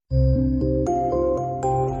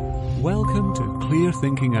Welcome to Clear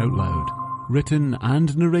Thinking Out Loud, written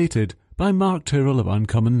and narrated by Mark Tyrrell of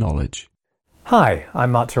Uncommon Knowledge. Hi,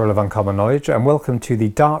 I'm Mark Tyrrell of Uncommon Knowledge, and welcome to the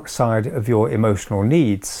dark side of your emotional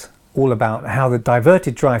needs, all about how the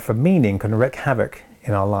diverted drive for meaning can wreak havoc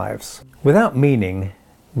in our lives. Without meaning,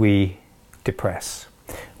 we depress.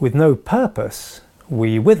 With no purpose,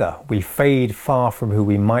 we wither, we fade far from who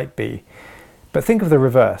we might be. But think of the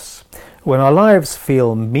reverse. When our lives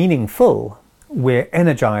feel meaningful, we're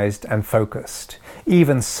energized and focused.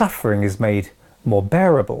 Even suffering is made more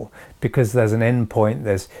bearable because there's an end point,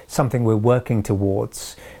 there's something we're working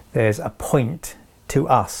towards, there's a point to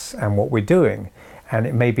us and what we're doing, and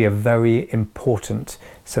it may be a very important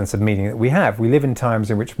sense of meaning that we have. We live in times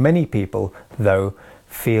in which many people, though,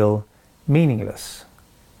 feel meaningless.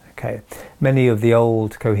 Okay. Many of the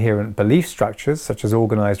old coherent belief structures, such as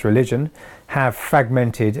organized religion, have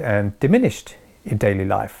fragmented and diminished in daily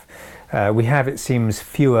life. We have, it seems,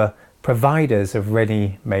 fewer providers of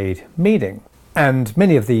ready-made meaning. And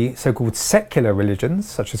many of the so-called secular religions,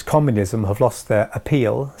 such as communism, have lost their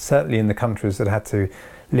appeal, certainly in the countries that had to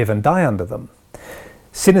live and die under them.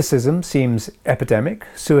 Cynicism seems epidemic.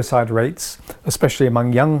 Suicide rates, especially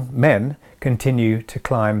among young men, continue to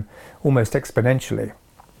climb almost exponentially.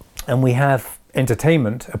 And we have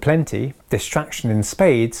entertainment aplenty, distraction in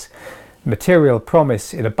spades, material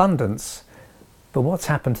promise in abundance. But what's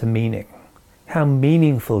happened to meaning? How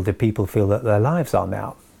meaningful do people feel that their lives are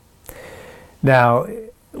now? Now,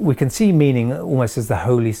 we can see meaning almost as the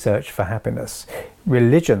holy search for happiness.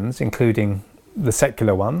 Religions, including the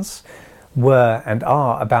secular ones, were and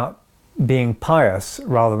are about being pious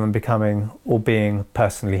rather than becoming or being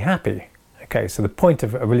personally happy. Okay, so the point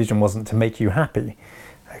of a religion wasn't to make you happy.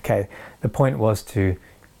 Okay, the point was to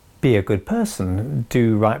be a good person,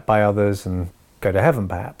 do right by others and go to heaven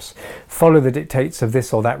perhaps. Follow the dictates of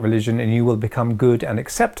this or that religion and you will become good and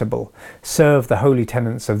acceptable. Serve the holy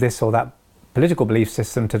tenets of this or that political belief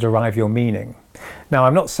system to derive your meaning. Now,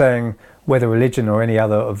 I'm not saying whether religion or any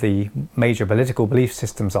other of the major political belief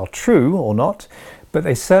systems are true or not, but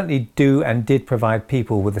they certainly do and did provide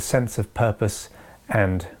people with a sense of purpose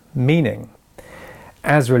and meaning.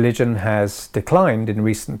 As religion has declined in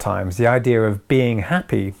recent times, the idea of being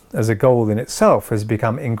happy as a goal in itself has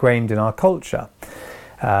become ingrained in our culture.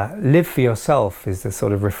 Live for yourself is the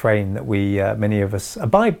sort of refrain that many of us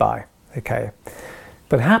abide by. Okay,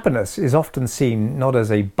 but happiness is often seen not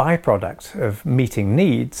as a byproduct of meeting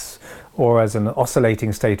needs or as an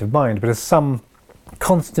oscillating state of mind, but as some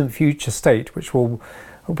constant future state which will,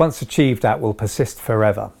 once achieved at, will persist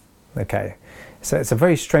forever. Okay. So it's a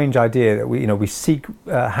very strange idea that we seek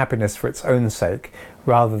happiness for its own sake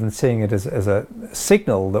rather than seeing it as a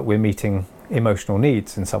signal that we're meeting emotional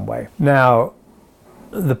needs in some way. Now,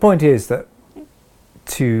 the point is that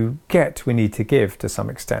to get, we need to give to some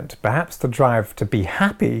extent. Perhaps the drive to be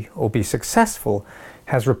happy or be successful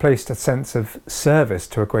has replaced a sense of service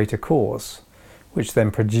to a greater cause, which then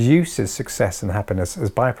produces success and happiness as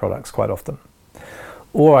byproducts quite often.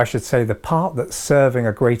 Or I should say the part that serving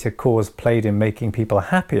a greater cause played in making people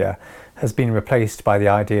happier has been replaced by the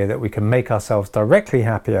idea that we can make ourselves directly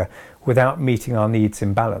happier without meeting our needs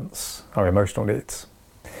in balance, our emotional needs.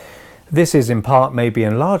 This is in part, maybe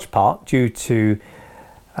in large part, due to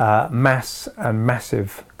mass and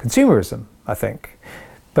massive consumerism, I think.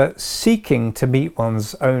 But seeking to meet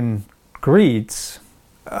one's own greeds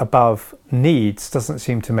above needs doesn't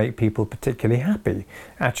seem to make people particularly happy,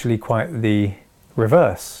 actually quite the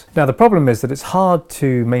reverse. Now, the problem is that it's hard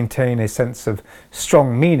to maintain a sense of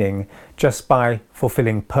strong meaning just by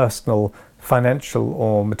fulfilling personal, financial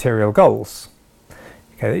or material goals.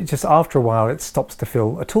 Okay, just after a while it stops to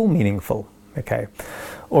feel at all meaningful. Okay,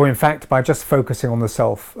 or in fact by just focusing on the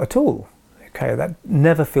self at all. Okay, that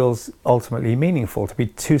never feels ultimately meaningful, to be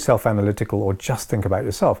too self-analytical or just think about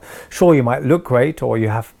yourself. Sure, you might look great or you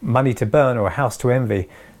have money to burn or a house to envy,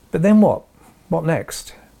 but then what? What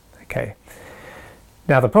next? Okay.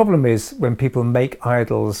 Now, the problem is when people make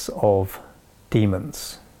idols of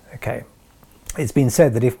demons. Okay, it's been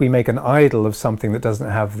said that if we make an idol of something that doesn't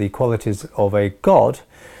have the qualities of a god,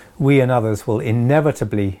 we and others will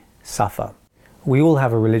inevitably suffer. We all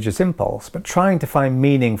have a religious impulse, but trying to find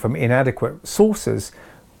meaning from inadequate sources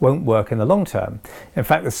won't work in the long term. In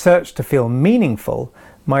fact, the search to feel meaningful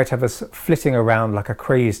might have us flitting around like a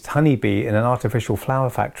crazed honeybee in an artificial flower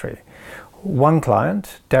factory. One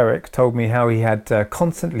client, Derek, told me how he had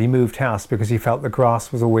constantly moved house because he felt the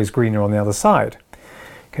grass was always greener on the other side.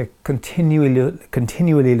 Okay,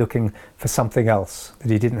 continually looking for something else that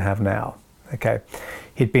he didn't have now. Okay,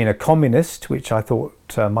 he'd been a communist, which I thought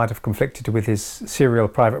might have conflicted with his serial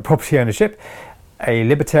private property ownership, a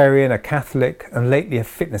libertarian, a Catholic, and lately a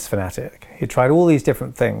fitness fanatic. He tried all these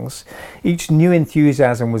different things. Each new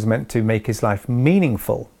enthusiasm was meant to make his life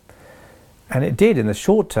meaningful. And it did in the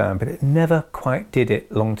short term, but it never quite did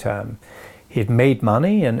it long term. He had made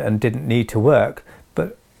money and didn't need to work,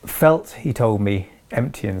 but felt, he told me,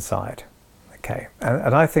 empty inside. Okay,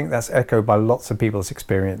 and I think that's echoed by lots of people's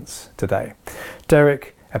experience today.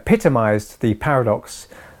 Derek epitomized the paradox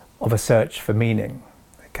of a search for meaning.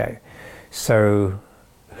 Okay, so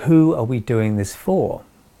who are we doing this for?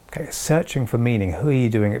 Okay, searching for meaning, who are you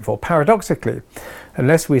doing it for? Paradoxically,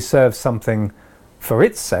 unless we serve something for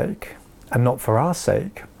its sake and not for our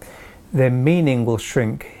sake, then meaning will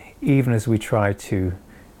shrink even as we try to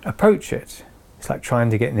approach it. It's like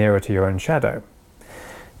trying to get nearer to your own shadow.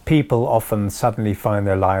 People often suddenly find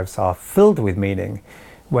their lives are filled with meaning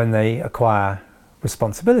when they acquire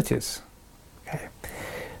responsibilities. Okay.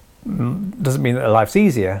 Doesn't mean that their life's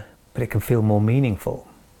easier, but it can feel more meaningful.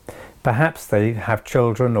 Perhaps they have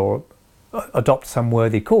children or adopt some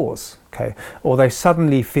worthy cause, okay, or they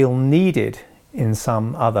suddenly feel needed in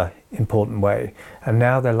some other important way, and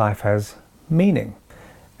now their life has meaning.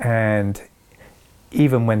 And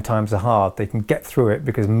even when times are hard, they can get through it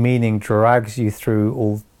because meaning drags you through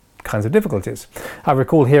all kinds of difficulties. I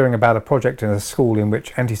recall hearing about a project in a school in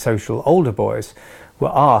which antisocial older boys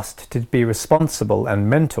were asked to be responsible and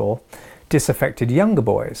mentor disaffected younger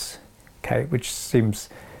boys, okay, which seems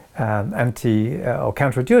or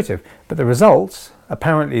counterintuitive. But the results,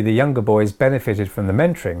 apparently the younger boys benefited from the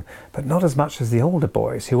mentoring, but not as much as the older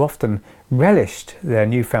boys, who often relished their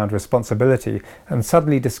newfound responsibility and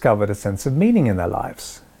suddenly discovered a sense of meaning in their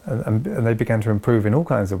lives. And they began to improve in all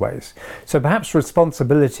kinds of ways. So perhaps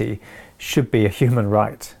responsibility should be a human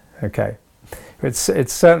right. Okay, it's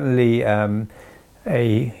certainly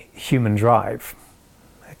a human drive.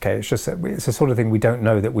 Okay, it's the sort of thing we don't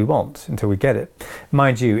know that we want until we get it.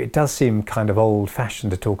 Mind you, it does seem kind of old-fashioned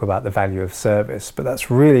to talk about the value of service, but that's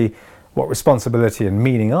really what responsibility and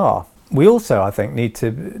meaning are. We also, I think, need to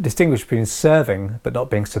distinguish between serving but not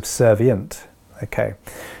being subservient. Okay,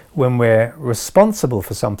 when we're responsible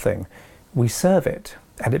for something, we serve it,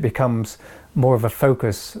 and it becomes more of a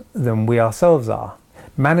focus than we ourselves are.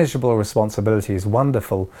 Manageable responsibility is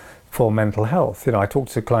wonderful for mental health. I talk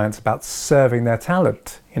to clients about serving their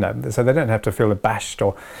talent, so they don't have to feel abashed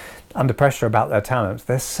or under pressure about their talent.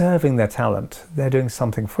 They're serving their talent. They're doing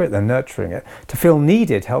something for it. They're nurturing it. To feel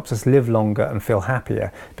needed helps us live longer and feel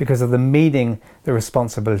happier because of the meaning the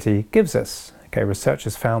responsibility gives us. Okay, research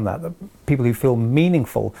has found that people who feel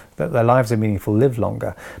meaningful, that their lives are meaningful, live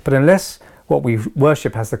longer. But unless what we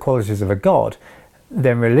worship has the qualities of a god,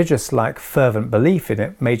 then religious-like fervent belief in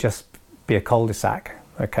it may just be a cul-de-sac.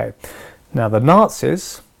 Okay, now the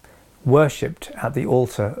Nazis worshipped at the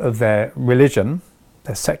altar of their religion,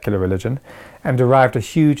 their secular religion, and derived a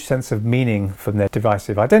huge sense of meaning from their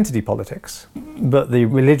divisive identity politics. But the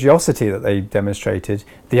religiosity that they demonstrated,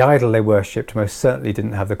 the idol they worshipped, most certainly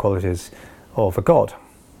didn't have the qualities of a god,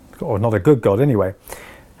 or not a good god anyway.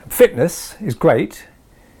 Fitness is great,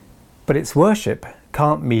 but its worship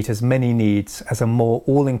can't meet as many needs as a more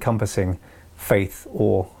all-encompassing faith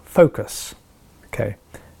or focus. Okay,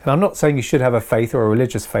 and I'm not saying you should have a faith or a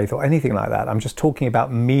religious faith or anything like that. I'm just talking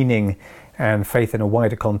about meaning and faith in a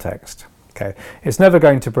wider context. Okay, it's never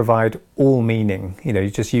going to provide all meaning,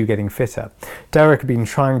 just you getting fitter. Derek had been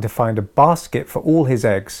trying to find a basket for all his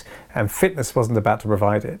eggs, and fitness wasn't about to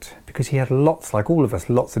provide it because he had lots, like all of us,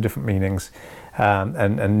 lots of different meanings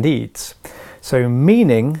and needs. So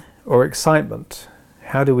meaning or excitement,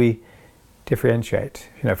 how do we differentiate?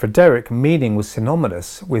 For Derek, meaning was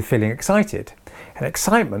synonymous with feeling excited. And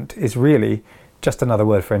excitement is really just another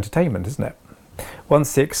word for entertainment, isn't it?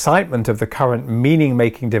 Once the excitement of the current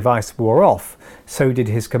meaning-making device wore off, so did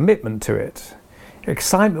his commitment to it.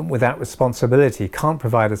 Excitement without responsibility can't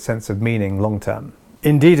provide a sense of meaning long-term.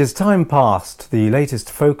 Indeed, as time passed, the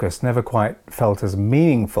latest focus never quite felt as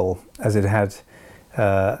meaningful as it had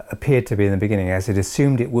appeared to be in the beginning, as it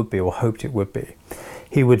assumed it would be or hoped it would be.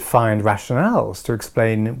 He would find rationales to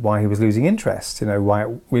explain why he was losing interest, why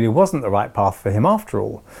it really wasn't the right path for him after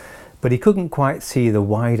all. But he couldn't quite see the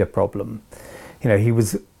wider problem. He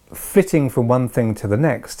was flitting from one thing to the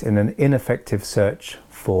next in an ineffective search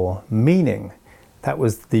for meaning. That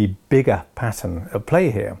was the bigger pattern at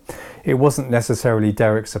play here. It wasn't necessarily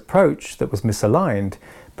Derek's approach that was misaligned,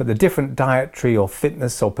 but the different dietary or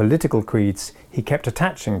fitness or political creeds he kept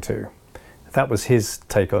attaching to. That was his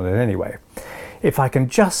take on it anyway. If I can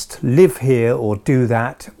just live here or do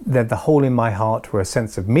that, then the hole in my heart where a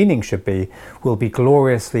sense of meaning should be will be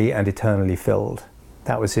gloriously and eternally filled.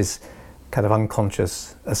 That was his kind of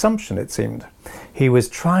unconscious assumption, it seemed. He was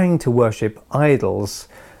trying to worship idols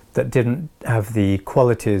that didn't have the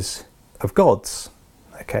qualities of gods.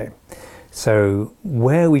 Okay, so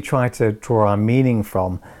where we try to draw our meaning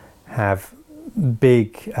from have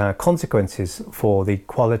big consequences for the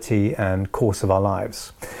quality and course of our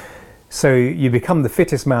lives. So you become the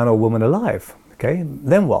fittest man or woman alive. Okay,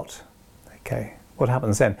 then what? Okay, what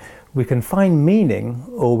happens then? We can find meaning,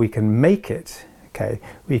 or we can make it. Okay,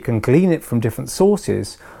 we can glean it from different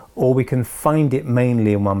sources, or we can find it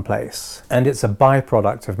mainly in one place. And it's a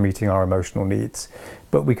byproduct of meeting our emotional needs.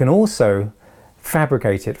 But we can also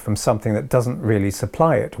fabricate it from something that doesn't really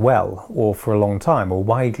supply it well, or for a long time, or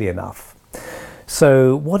widely enough.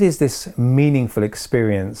 So what is this meaningful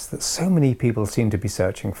experience that so many people seem to be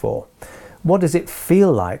searching for? What does it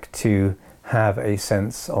feel like to have a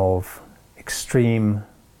sense of extreme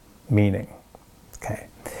meaning? Okay.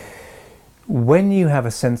 When you have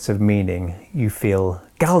a sense of meaning, you feel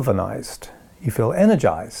galvanized, you feel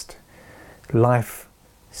energized. Life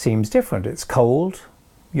seems different. It's cold,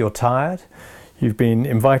 you're tired, you've been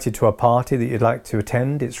invited to a party that you'd like to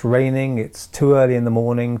attend, it's raining, it's too early in the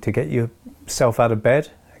morning to get yourself out of bed.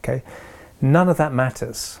 Okay, none of that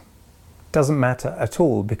matters. Doesn't matter at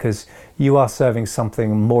all, because you are serving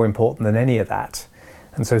something more important than any of that.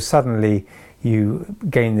 And so suddenly you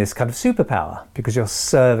gain this kind of superpower because you're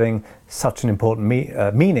serving such an important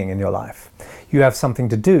meaning in your life. You have something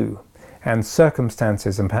to do, and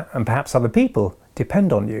circumstances and perhaps other people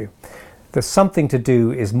depend on you. The something to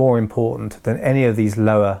do is more important than any of these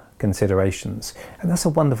lower considerations, and that's a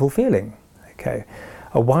wonderful feeling. Okay,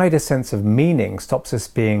 a wider sense of meaning stops us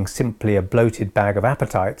being simply a bloated bag of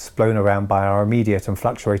appetites blown around by our immediate and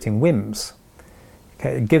fluctuating whims.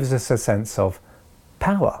 Okay, it gives us a sense of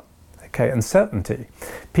power, okay, and certainty.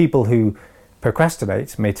 People who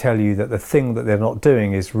procrastinate may tell you that the thing that they're not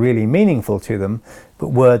doing is really meaningful to them, but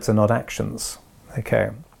words are not actions.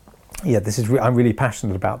 Okay, yeah, I'm really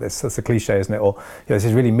passionate about this. That's a cliche, isn't it? Or, this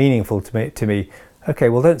is really meaningful to me. Okay,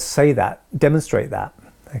 well, don't say that. Demonstrate that.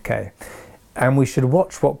 Okay, and we should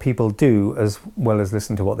watch what people do as well as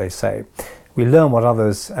listen to what they say. We learn what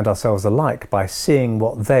others and ourselves are like by seeing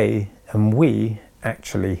what they and we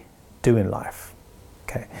actually do in life.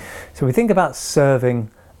 Okay, so we think about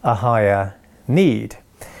serving a higher need.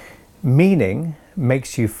 Meaning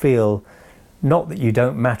makes you feel not that you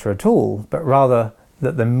don't matter at all, but rather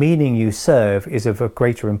that the meaning you serve is of a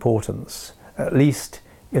greater importance, at least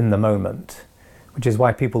in the moment, which is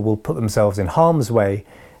why people will put themselves in harm's way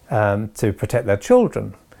to protect their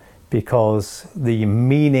children, because the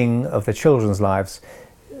meaning of the children's lives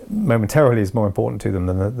momentarily is more important to them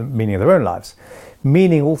than the meaning of their own lives.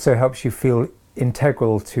 Meaning also helps you feel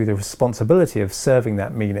integral to the responsibility of serving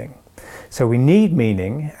that meaning. So we need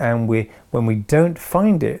meaning, and when we don't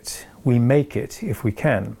find it, we make it if we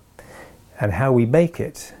can. And how we make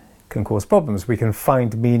it can cause problems. We can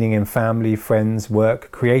find meaning in family, friends,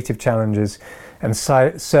 work, creative challenges, and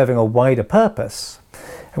serving a wider purpose.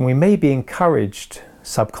 And we may be encouraged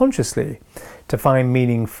subconsciously to find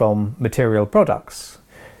meaning from material products,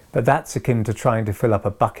 but that's akin to trying to fill up a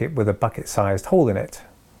bucket with a bucket-sized hole in it.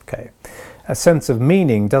 Okay. A sense of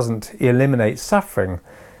meaning doesn't eliminate suffering,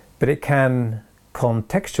 but it can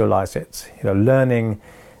contextualize it. Learning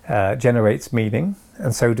generates meaning,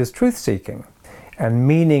 and so does truth-seeking. And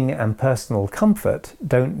meaning and personal comfort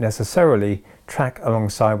don't necessarily track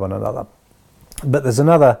alongside one another. But there's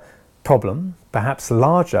another problem, perhaps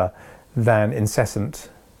larger than incessant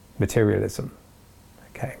materialism.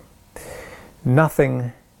 Okay.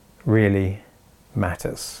 Nothing really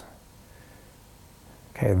matters.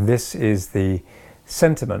 Okay, this is the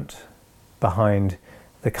sentiment behind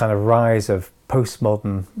the kind of rise of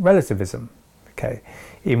postmodern relativism, okay,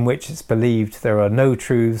 in which it's believed there are no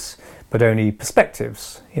truths but only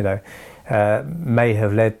perspectives, may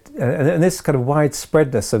have led, and this kind of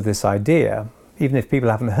widespreadness of this idea, even if people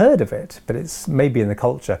haven't heard of it, but it's maybe in the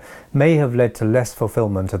culture, may have led to less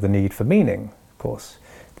fulfillment of the need for meaning, of course.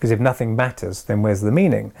 Because if nothing matters, then where's the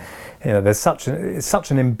meaning? There's such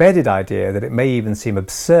an embedded idea that it may even seem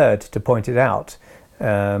absurd to point it out,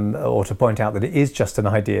 or to point out that it is just an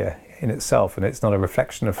idea in itself, and it's not a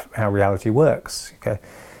reflection of how reality works. Okay,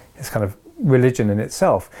 it's kind of religion in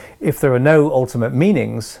itself. If there are no ultimate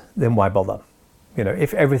meanings, then why bother?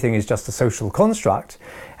 If everything is just a social construct,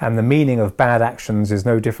 and the meaning of bad actions is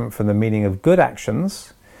no different from the meaning of good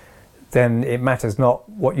actions, then it matters not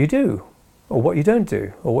what you do, or what you don't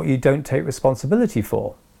do, or what you don't take responsibility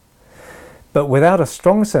for. But without a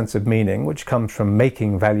strong sense of meaning, which comes from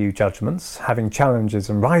making value judgments, having challenges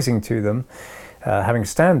and rising to them, having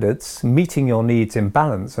standards, meeting your needs in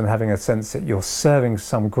balance, and having a sense that you're serving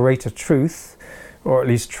some greater truth, or at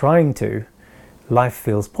least trying to, life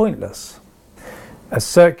feels pointless. A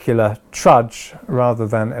circular trudge rather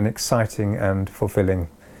than an exciting and fulfilling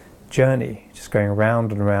journey, just going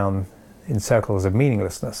round and round in circles of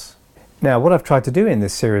meaninglessness. Now, what I've tried to do in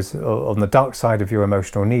this series on the dark side of your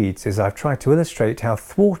emotional needs is I've tried to illustrate how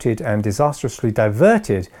thwarted and disastrously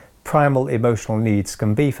diverted primal emotional needs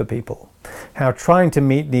can be for people. How trying to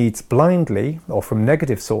meet needs blindly or from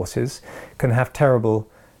negative sources can have terrible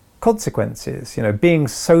consequences. You know, being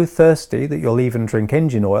so thirsty that you'll even drink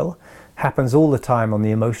engine oil happens all the time on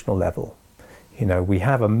the emotional level. You know, we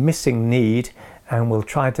have a missing need and we'll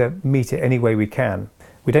try to meet it any way we can.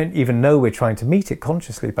 We don't even know we're trying to meet it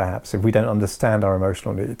consciously, perhaps, if we don't understand our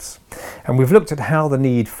emotional needs. And we've looked at how the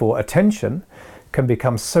need for attention can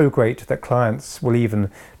become so great that clients will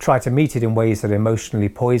even try to meet it in ways that emotionally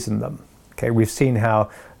poison them. Okay, we've seen how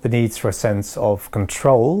the needs for a sense of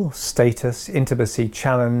control, status, intimacy,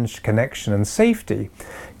 challenge, connection, and safety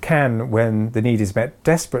can, when the need is met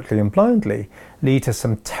desperately and blindly, lead to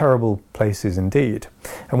some terrible places indeed.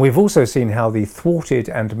 And we've also seen how the thwarted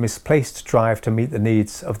and misplaced drive to meet the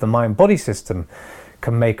needs of the mind-body system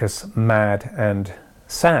can make us mad and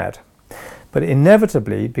sad. But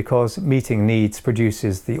inevitably, because meeting needs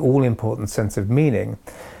produces the all-important sense of meaning,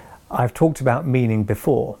 I've talked about meaning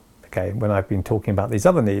before. Okay, when I've been talking about these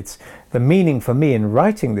other needs, the meaning for me in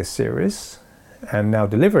writing this series and now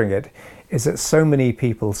delivering it is that so many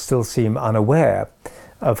people still seem unaware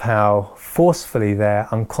of how forcefully their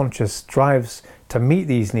unconscious drives to meet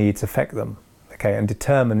these needs affect them, okay, and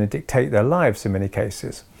determine and dictate their lives in many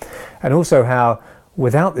cases. And also how,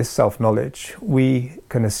 without this self-knowledge, we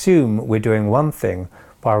can assume we're doing one thing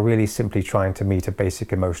while really simply trying to meet a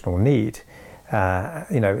basic emotional need,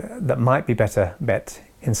 that might be better met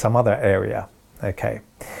in some other area. Okay.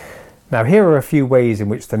 Now, here are a few ways in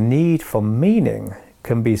which the need for meaning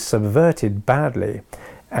can be subverted badly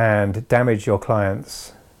and damage your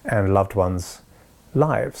clients' and loved ones'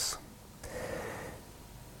 lives.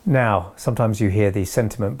 Now, sometimes you hear the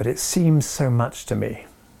sentiment, but it seems so much to me.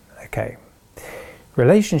 Okay.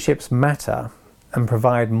 Relationships matter and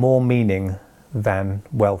provide more meaning than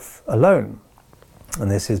wealth alone.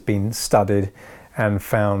 And this has been studied and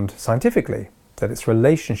found scientifically, that it's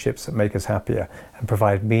relationships that make us happier and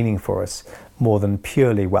provide meaning for us more than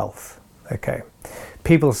purely wealth. Okay.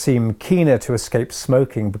 People seem keener to escape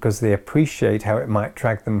smoking because they appreciate how it might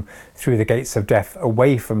drag them through the gates of death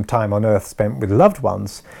away from time on earth spent with loved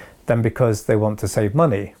ones than because they want to save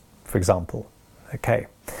money, for example. Okay.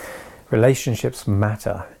 Relationships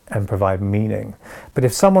matter and provide meaning. But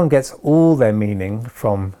if someone gets all their meaning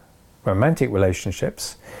from romantic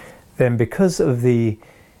relationships, then because of the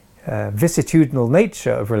vicissitudinal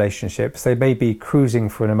nature of relationships, they may be cruising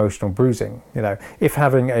for an emotional bruising. You know, if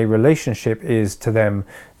having a relationship is to them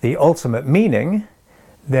the ultimate meaning,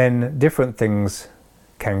 then different things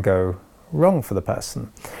can go wrong for the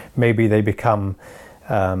person. Maybe they become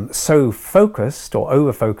so focused or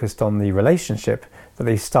over-focused on the relationship that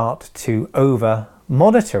they start to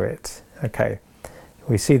over-monitor it. Okay,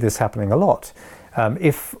 we see this happening a lot.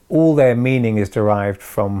 If all their meaning is derived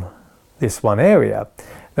from this one area,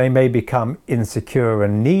 they may become insecure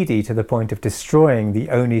and needy to the point of destroying the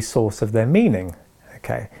only source of their meaning.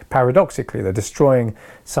 Okay, paradoxically, they're destroying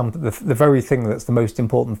the very thing that's the most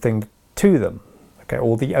important thing to them. Okay,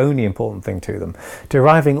 or the only important thing to them.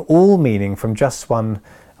 Deriving all meaning from just one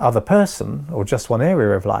other person or just one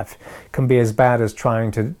area of life can be as bad as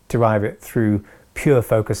trying to derive it through pure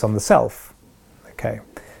focus on the self. Okay,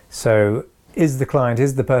 so is the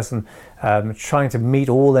person trying to meet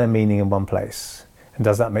all their meaning in one place? And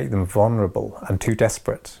does that make them vulnerable and too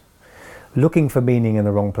desperate? Looking for meaning in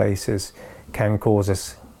the wrong places can cause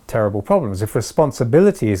us terrible problems. If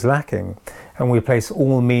responsibility is lacking and we place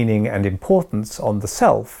all meaning and importance on the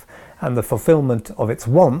self and the fulfillment of its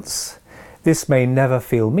wants, this may never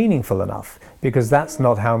feel meaningful enough because that's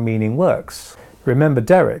not how meaning works. Remember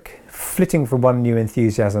Derek, flitting from one new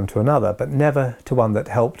enthusiasm to another, but never to one that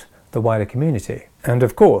helped the wider community. And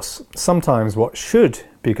of course, sometimes what should,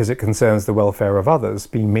 because it concerns the welfare of others,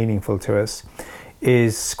 be meaningful to us,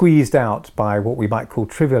 is squeezed out by what we might call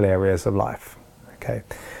trivial areas of life. Okay,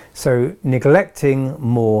 so neglecting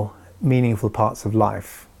more meaningful parts of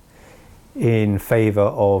life in favor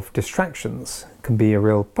of distractions can be a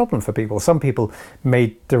real problem for people. Some people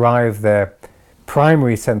may derive their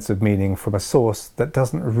primary sense of meaning from a source that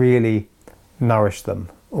doesn't really nourish them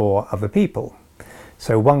or other people.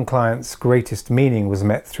 So one client's greatest meaning was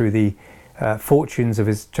met through the fortunes of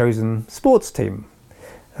his chosen sports team.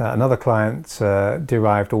 Another client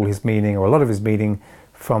derived all his meaning, or a lot of his meaning,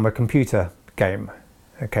 from a computer game,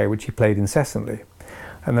 okay, which he played incessantly.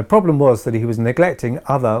 And the problem was that he was neglecting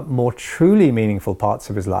other more truly meaningful parts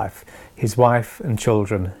of his life, his wife and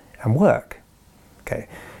children and work. Okay,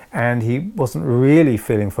 and he wasn't really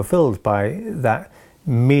feeling fulfilled by that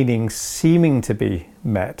meaning seeming to be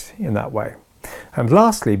met in that way. And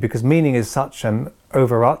lastly, because meaning is such an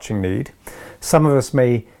overarching need, some of us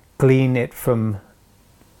may glean it from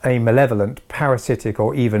a malevolent, parasitic,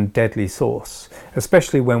 or even deadly source,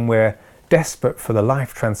 especially when we're desperate for the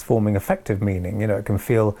life-transforming effect of meaning. It can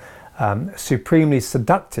feel supremely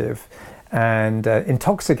seductive and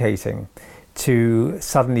intoxicating to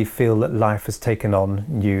suddenly feel that life has taken on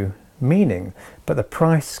new meaning, but the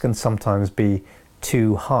price can sometimes be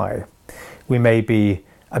too high. We may be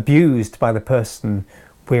abused by the person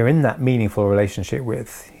we're in that meaningful relationship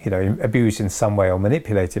with, abused in some way or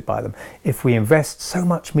manipulated by them. If we invest so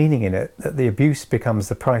much meaning in it that the abuse becomes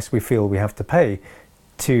the price we feel we have to pay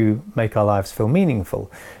to make our lives feel meaningful.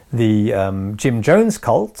 The Jim Jones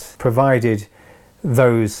cult provided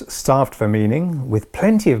those starved for meaning with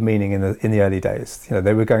plenty of meaning in the early days.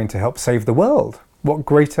 They were going to help save the world. What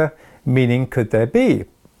greater meaning could there be?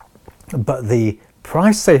 But the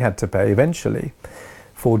price they had to pay eventually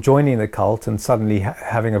for joining the cult and suddenly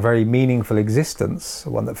having a very meaningful existence,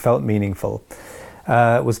 one that felt meaningful,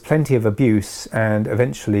 was plenty of abuse, and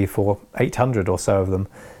eventually, for 800 or so of them,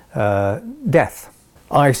 death.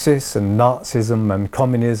 ISIS and Nazism and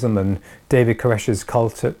communism and David Koresh's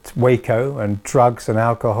cult at Waco and drugs and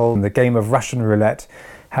alcohol and the game of Russian roulette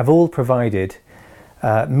have all provided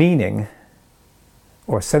meaning,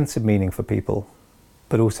 or a sense of meaning for people,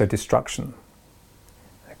 but also destruction.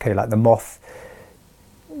 Okay, like the moth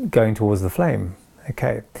going towards the flame.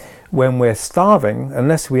 Okay, when we're starving,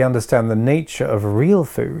 unless we understand the nature of real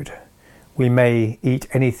food, we may eat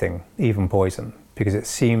anything, even poison, because it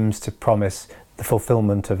seems to promise the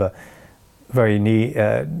fulfillment of a very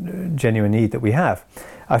genuine need that we have.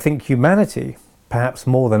 I think humanity, perhaps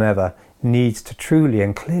more than ever, needs to truly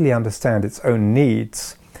and clearly understand its own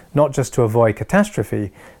needs, not just to avoid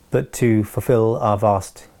catastrophe, but to fulfill our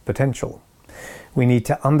vast potential. We need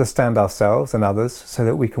to understand ourselves and others so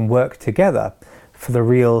that we can work together for the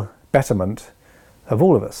real betterment of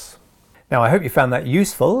all of us. Now, I hope you found that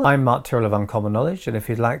useful. I'm Mark Tyrrell of Uncommon Knowledge, and if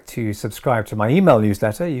you'd like to subscribe to my email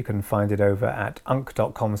newsletter, you can find it over at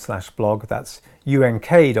unk.com/blog. That's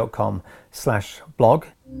unk.com/blog.